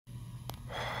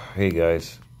Hey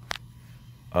guys,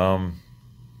 I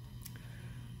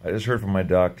just heard from my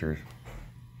doctor,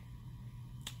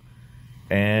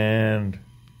 and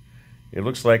it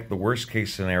looks like the worst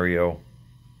case scenario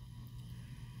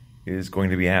is going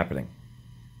to be happening.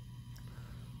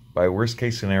 By worst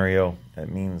case scenario, that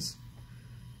means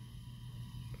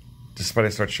despite I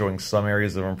start showing some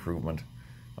areas of improvement,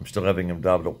 I'm still having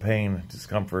abdominal pain,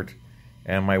 discomfort,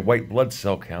 and my white blood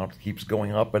cell count keeps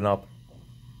going up and up,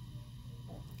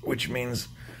 which means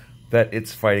that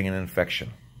it's fighting an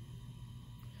infection.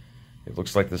 It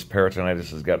looks like this peritonitis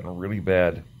has gotten really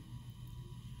bad.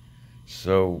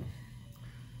 So,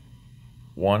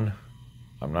 one,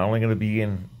 I'm not only going to be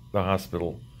in the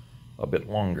hospital a bit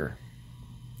longer,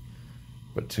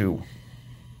 but two,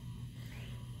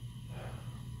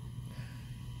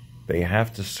 they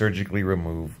have to surgically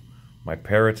remove my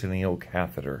peritoneal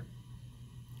catheter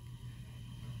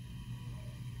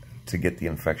to get the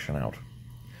infection out.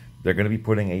 They're going to be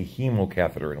putting a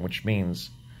hemocatheter in, which means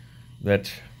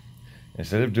that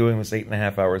instead of doing this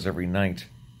 8.5 hours every night,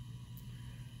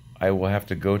 I will have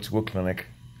to go to a clinic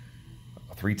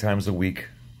 3 times a week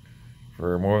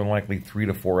for more than likely 3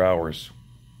 to 4 hours.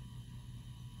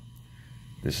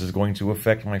 This is going to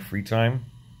affect my free time.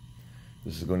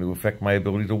 This is going to affect my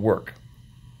ability to work.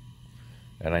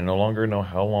 And I no longer know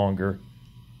how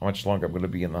much longer I'm going to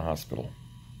be in the hospital.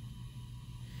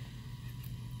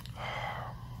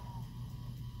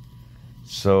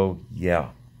 So,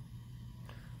 yeah,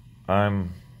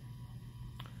 I'm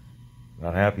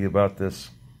not happy about this,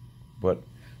 but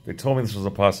they told me this was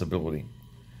a possibility.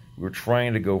 We were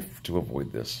trying to go to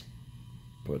avoid this,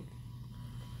 but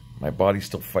my body's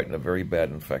still fighting a very bad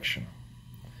infection.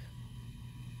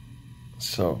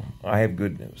 So, I have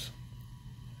good news.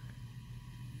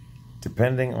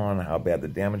 Depending on how bad the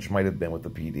damage might have been with the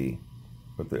PD,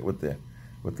 with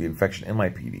the infection in my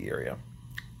PD area,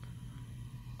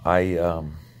 I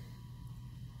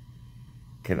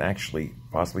can actually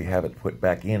possibly have it put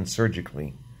back in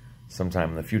surgically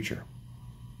sometime in the future.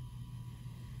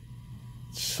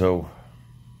 So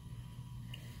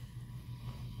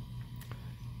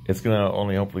it's going to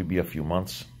only hopefully be a few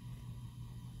months,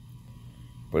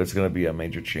 but it's going to be a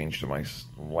major change to my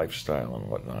lifestyle and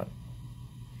whatnot.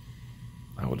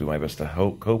 I will do my best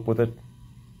to cope with it.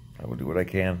 I will do what I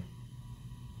can.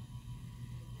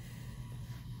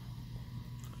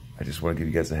 I just want to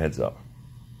give you guys a heads up.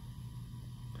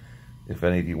 If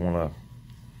any of you want to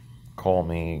call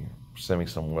me, send me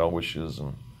some well wishes,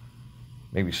 and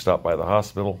maybe stop by the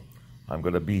hospital, I'm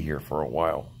going to be here for a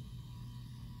while.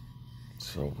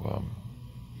 So,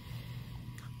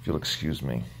 if you'll excuse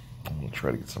me, I'm going to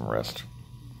try to get some rest.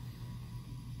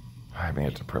 I may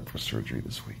have to prep for surgery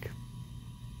this week.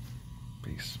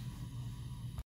 Peace.